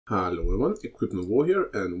Hello everyone, Equipment War here,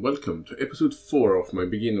 and welcome to episode 4 of my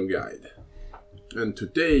beginner guide. And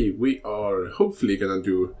today we are hopefully gonna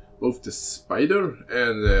do both the spider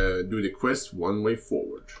and do the quest one way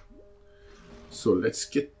forward. So let's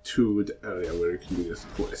get to the area where you can do this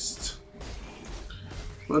quest.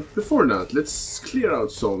 But before that, let's clear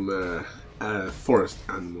out some forest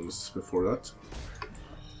animals before that.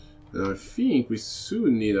 And I think we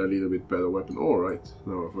soon need a little bit better weapon. Alright,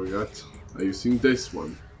 now I forgot. I'm using this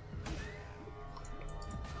one.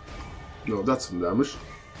 No, that's some damage.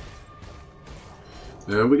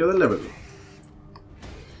 And we got a level.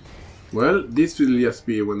 Well, this will just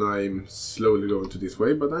be when I'm slowly going to this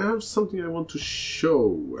way, but I have something I want to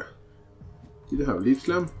show. Did I have Leap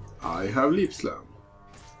Slam? I have Leap Slam.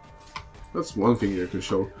 That's one thing you can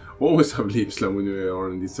show. Always have Leap Slam when you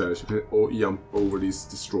are in this area. You can jump over these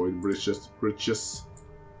destroyed bridges.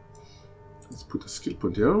 Let's put a skill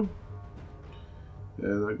point here.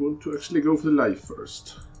 And I'm going to actually go for the life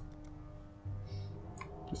first.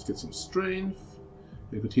 Let's get some strength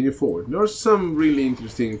and continue forward. There's some really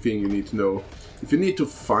interesting thing you need to know. If you need to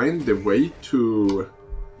find the way to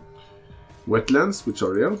wetlands, which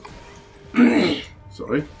are there.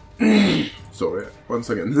 Sorry, once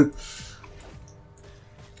again.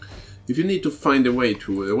 If you need to find a way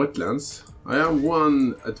to the wetlands, I have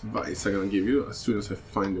one advice I'm gonna give you as soon as I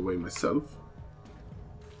find the way myself.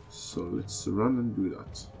 So let's run and do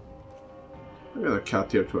that. I'm gonna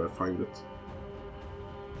cut here till I find it.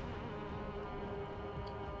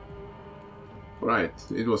 Right,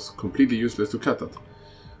 it was completely useless to cut that.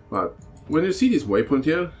 But when you see this waypoint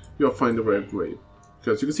here, you'll find the right way.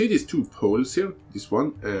 Because you can see these two poles here, this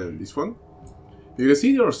one and this one. You can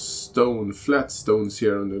see there are flat stones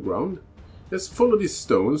here on the ground. Let's follow these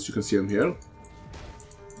stones, you can see them here.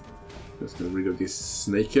 Let's get rid of this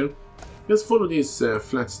snake here. Let's follow these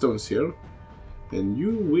flat stones here. And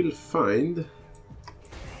you will find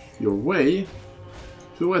your way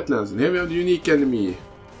to wetlands. And here we have the unique enemy,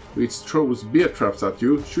 which throws bear traps at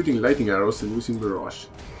you, shooting lightning arrows and using barrage.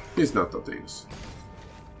 It's not that dangerous.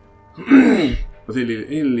 But a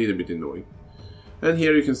little bit annoying. And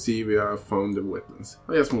here you can see we have found the wetlands.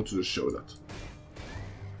 I just wanted to show that.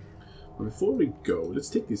 But before we go, let's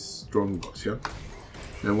take this strong box here.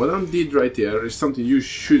 And what I did right there is something you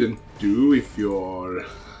shouldn't do if you're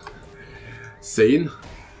sane.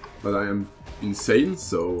 But I am insane,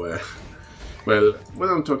 so... well, what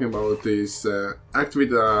I'm talking about is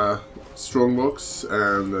activate a strongbox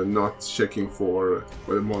and not checking for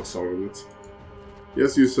where the mods are on it.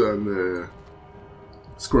 Just use a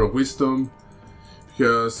Scroll of Wisdom,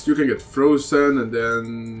 because you can get frozen and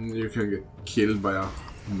then you can get killed by a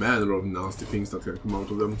manner of nasty things that can come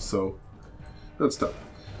out of them, so that's that.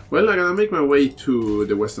 Well, I'm gonna make my way to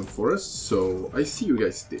the Western Forest, so I see you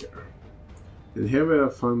guys there. And here I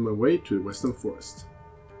found my way to the Western Forest.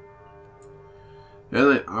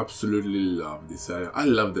 And I absolutely love this area. I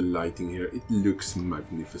love the lighting here. It looks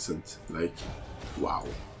magnificent. Like, wow.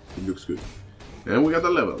 It looks good. And we got a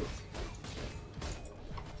level.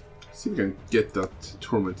 See if we can get that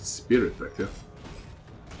tormented spirit back there.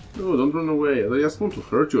 No, don't run away. I just want to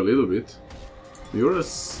hurt you a little bit. You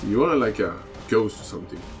are like a ghost or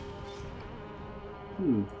something.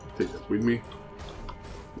 Take that with me.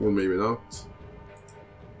 Or maybe not.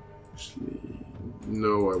 Actually,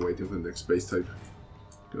 no, I'm waiting for the next base type.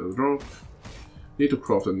 Gonna drop. Need to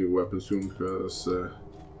craft a new weapon soon, because the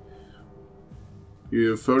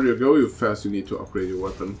further you go, the faster you need to upgrade your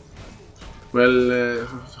weapon. Well,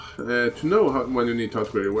 to know when you need to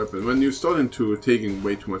upgrade your weapon, when you're starting to taking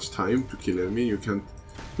way too much time to kill enemy, you can't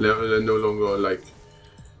no longer like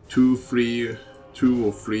 2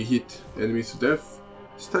 or 3 hit enemies to death.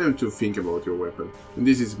 It's time to think about your weapon, and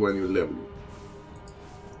this is when you level.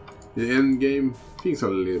 In the end game, things are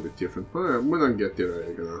a little bit different, but when I get there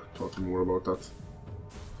I'm gonna talk more about that.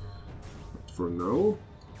 But for now...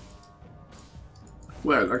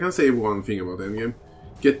 well, I can say one thing about endgame.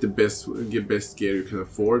 Get the best gear you can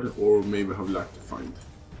afford, or maybe have luck to find.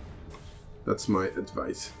 That's my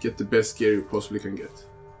advice. Get the best gear you possibly can get.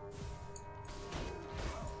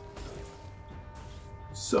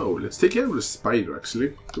 So, let's take care of the spider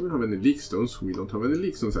actually. Do we have any leak stones? We don't have any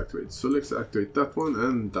leak stones activated. So let's activate that one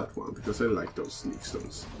and that one, because I like those leak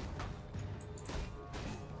stones.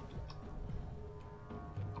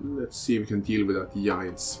 Let's see if we can deal with that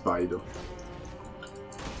giant spider.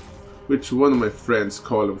 Which one of my friends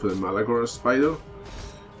called him for the Malagor spider.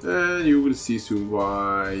 And you will see soon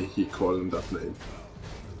why he called him that name.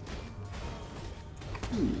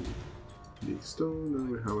 Leak stone, and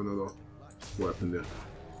we have another weapon there.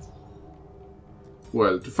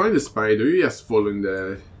 Well, to find the spider, you just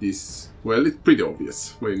follow this. Well, it's pretty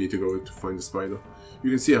obvious where you need to go to find the spider. You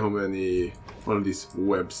can see how many one of these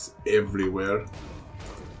webs everywhere.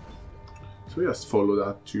 So just follow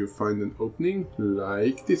that to find an opening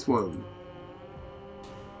like this one.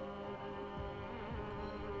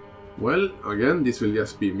 Well, again, this will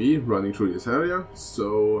just be me running through this area.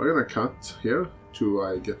 So I'm gonna cut here till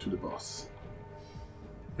I get to the boss.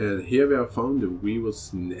 And here we have found the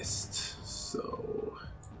weaver's nest. So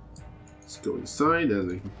let's go inside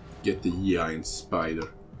and get the giant spider.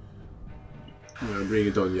 Bring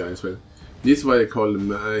it on, giant spider. This is why he called the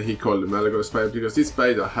Malagor spider, because this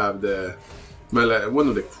spider have the one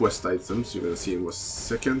of the quest items you're gonna see in 1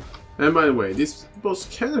 second. And by the way, this boss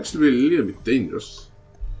can actually be a little bit dangerous.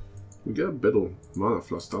 We got a better mana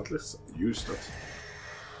flow start. Let's use that.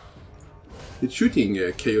 It's shooting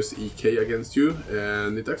Chaos EK against you,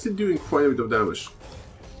 and it's actually doing quite a bit of damage.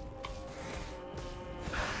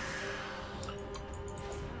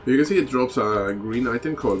 You can see it drops a green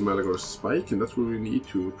item called Malagor's Spike, and that's what we need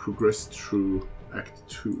to progress through Act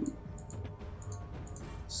 2.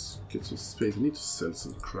 Let's get some space. I need to sell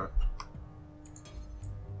some crap.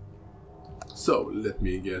 So, let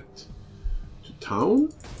me get to town.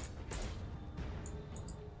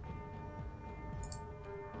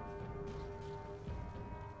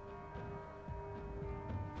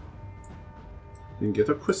 And get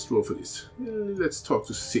a quest roll for this. Let's talk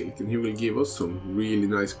to Silk, and he will give us some really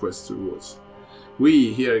nice quest rewards.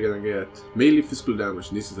 We here are gonna get melee physical damage,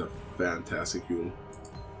 and this is a fantastic heal,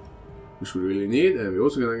 which we really need. And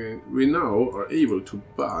we now are able to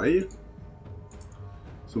buy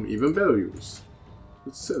some even better heals.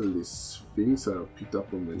 Let's sell these things I have picked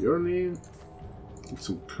up on the journey. Get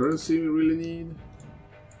some currency we really need.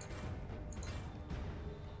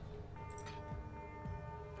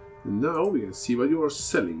 And now we can see what you are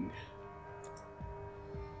selling.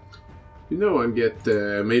 You know I get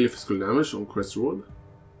melee physical damage on quest reward.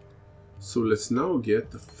 So let's now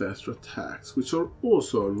get the faster attacks, which are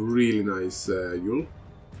also a really nice Yule.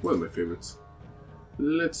 One of my favorites.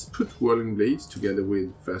 Let's put whirling blades together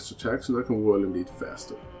with faster attacks, and I can whirling blade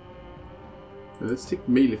faster. And let's take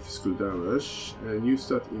melee physical damage and use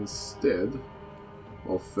that instead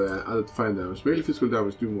of added fire damage. Melee physical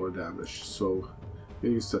damage do more damage, so I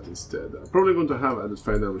can use that instead. I'm probably going to have added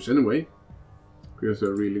fire damage anyway, because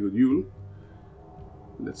they're really good Yule.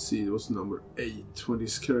 Let's see, it was number 8 when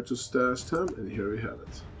this character stash tab, and here we have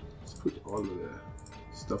it. Let's put all of the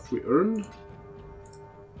stuff we earned.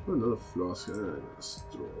 Oh, another flask, and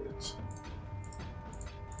destroy it.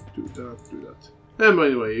 Do that, do that. And by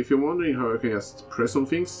the way, if you're wondering how I can just press on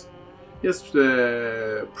things, just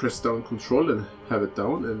press down control and have it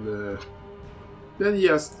down, and then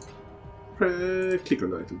just click on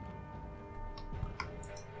the item.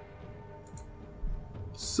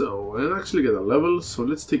 So, and actually get a level, so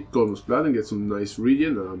let's take Golem's Blood and get some nice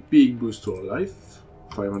regen and a big boost to our life.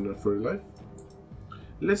 530 life.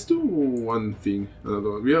 Let's do one thing,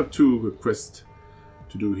 another one. We have 2 quests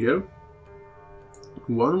to do here.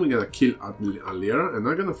 One, we're gonna kill Alera, and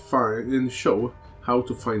I'm gonna find and show how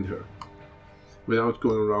to find her without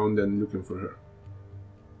going around and looking for her.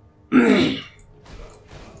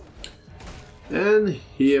 And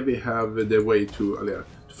here we have the way to Alera.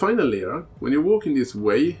 To find Alera, when you walk in this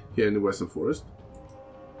way here in the Western Forest,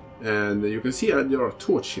 and you can see there are a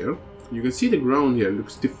torch here. You can see the ground here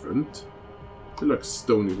looks different. It looks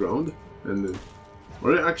stony ground, and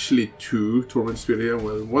there are actually 2 torment spirits here.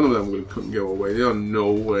 Well, one of them will go away. There are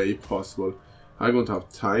no way possible I'm going to have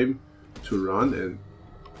time to run,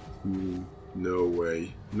 and no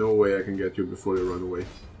way I can get you before you run away.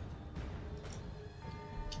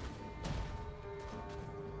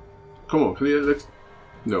 Come on, can you let's...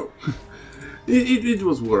 No. it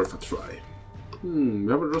was worth a try. We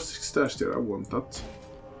have a rustic stash there, I want that.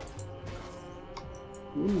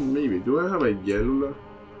 Maybe. Do I have a yellow?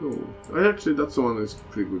 No. Actually, that's the one that's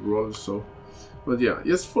pretty good roll, so... But yeah,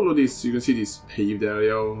 just follow this. You can see this paved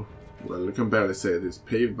area. Well, I can barely say it's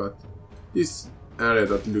paved, but this area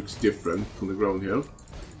that looks different from the ground here.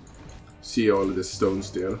 See all of the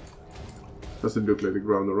stones there. Doesn't look like the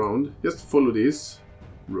ground around. Just follow this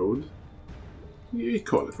road. We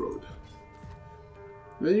call it road.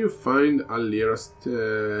 Then you find Alera's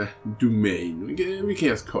domain. We can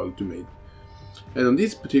just call it domain. And on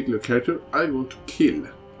this particular character, I'm going to kill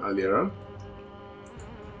Alera.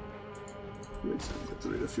 Let's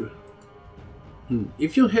get rid of you.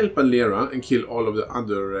 If you help Alera and kill all of the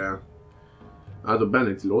other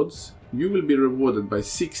bandit lords, you will be rewarded by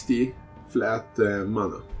 60 flat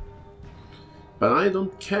mana. But I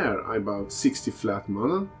don't care about 60 flat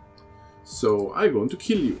mana, so I'm going to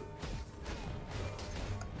kill you.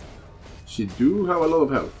 She do have a lot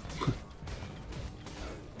of health.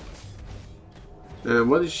 And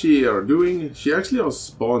what is she are doing? She actually are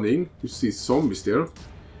spawning. You see zombies there.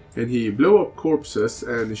 And he blow up corpses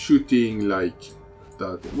and shooting like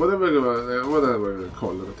that. Whatever I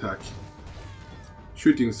call that attack.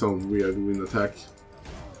 Shooting some weird wind attack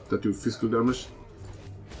that do physical damage.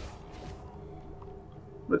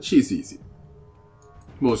 But she's easy.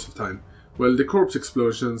 Most of the time. Well, the corpse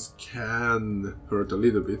explosions can hurt a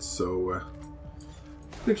little bit, so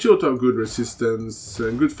make sure to have good resistance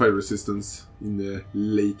and good fire resistance in the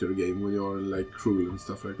later game when you are like cruel and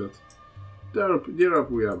stuff like that. There up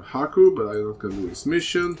we have Haku, but I'm not gonna do his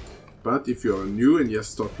mission. But if you are new and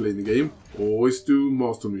just start playing the game, always do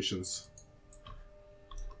master missions.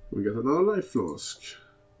 We got another life flask.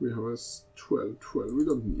 We have a 12, we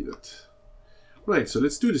don't need it. Right, so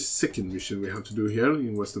let's do the second mission we have to do here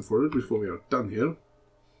in Western Forest before we are done here.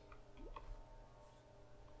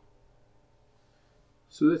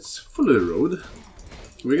 So let's follow the road.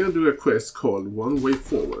 We're gonna do a quest called One Way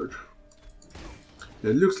Forward.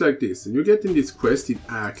 And it looks like this, and you're getting this quest in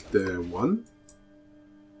Act 1.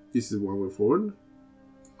 This is One Way Forward.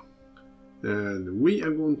 And we are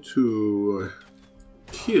going to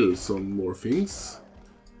kill some more things.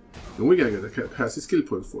 And we're gonna get a passive skill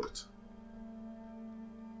point for it.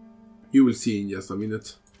 You will see in just a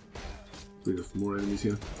minute. We got more enemies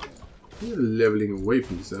here. We are leveling away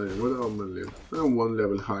from this area. What am I level? I'm one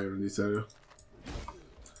level higher in this area.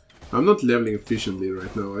 I'm not leveling efficiently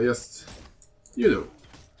right now. I just, you know,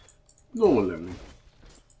 normal leveling.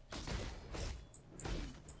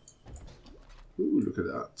 Ooh, look at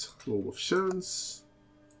that. Roll of chance.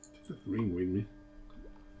 Take that ring with me.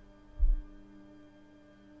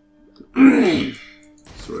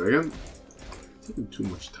 Sorry again. Taking too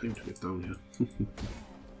much time to get down here.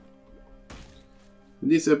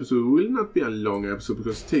 This episode will not be a long episode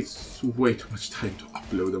because it takes way too much time to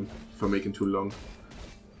upload them if I'm making too long.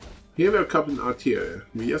 Here we have Captain Arteria.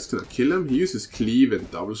 We just gonna kill him. He uses cleave and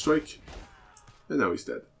double strike. And now he's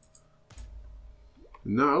dead.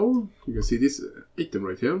 Now you can see this item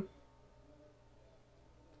right here.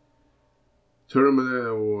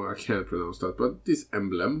 Terminal, I can't pronounce that, but this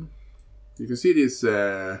emblem. You can see this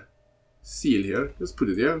seal here. Let's put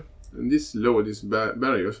it there. And this lower this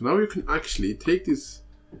barrier. So now you can actually take this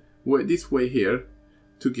way here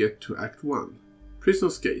to get to Act 1.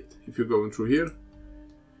 Prisoner's Gate. If you're going through here,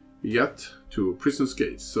 you get to Prisoner's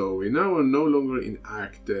Gate. So we now are no longer in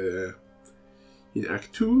Act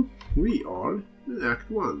 2. We are in Act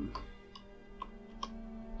 1.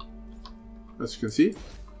 As you can see,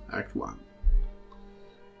 Act 1.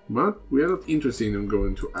 But we are not interested in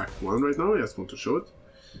going to Act 1 right now. I just want to show it.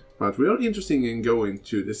 But we are interested in going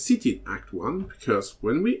to the city in Act 1, because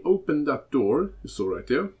when we open that door, you saw right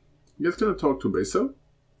there, we're just gonna talk to Basil.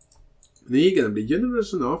 And he's gonna be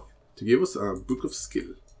generous enough to give us a book of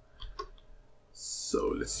skill.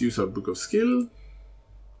 So let's use our book of skill.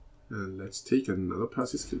 And let's take another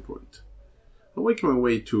passive skill point. I'm making my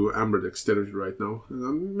way to Amber Dexterity right now. And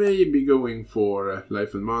I may be going for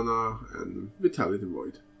Life and Mana and Vitality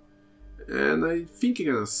Void. And I think I'm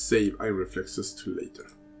gonna save Iron Reflexes to later.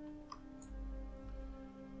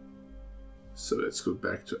 So let's go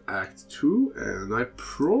back to Act 2, and I'm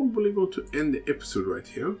probably going to end the episode right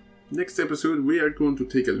here. Next episode we are going to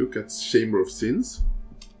take a look at Chamber of Sins,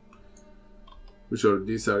 which are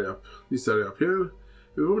this area up here.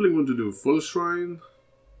 We're probably going to do Full Shrine.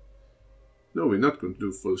 No, we're not going to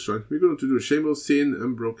do Full Shrine. We're going to do Chamber of Sin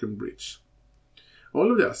and Broken Bridge.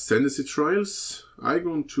 All of the Ascendancy Trials, I'm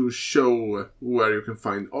going to show where you can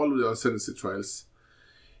find all of the Ascendancy Trials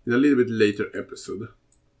in a little bit later episode.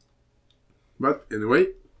 But anyway,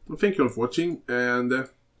 thank you all for watching, and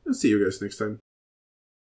I'll see you guys next time.